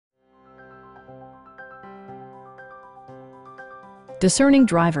Discerning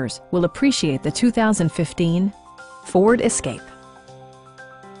drivers will appreciate the 2015 Ford Escape.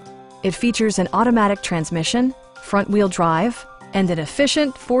 It features an automatic transmission, front-wheel drive, and an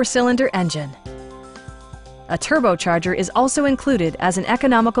efficient 4-cylinder engine. A turbocharger is also included as an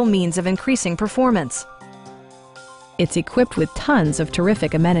economical means of increasing performance. It's equipped with tons of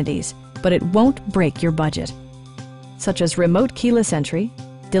terrific amenities, but it won't break your budget, such as remote keyless entry,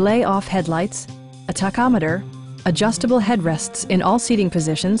 delay-off headlights, a tachometer, adjustable headrests in all seating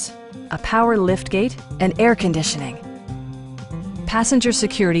positions, a power liftgate, and air conditioning. Passenger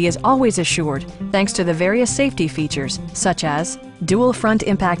security is always assured thanks to the various safety features such as dual front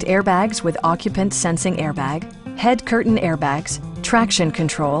impact airbags with occupant sensing airbag, head curtain airbags, traction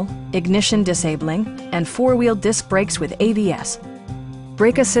control, ignition disabling, and 4-wheel disc brakes with ABS.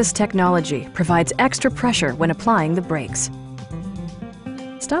 Brake Assist technology provides extra pressure when applying the brakes.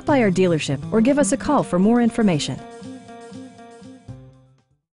 Stop by our dealership or give us a call for more information.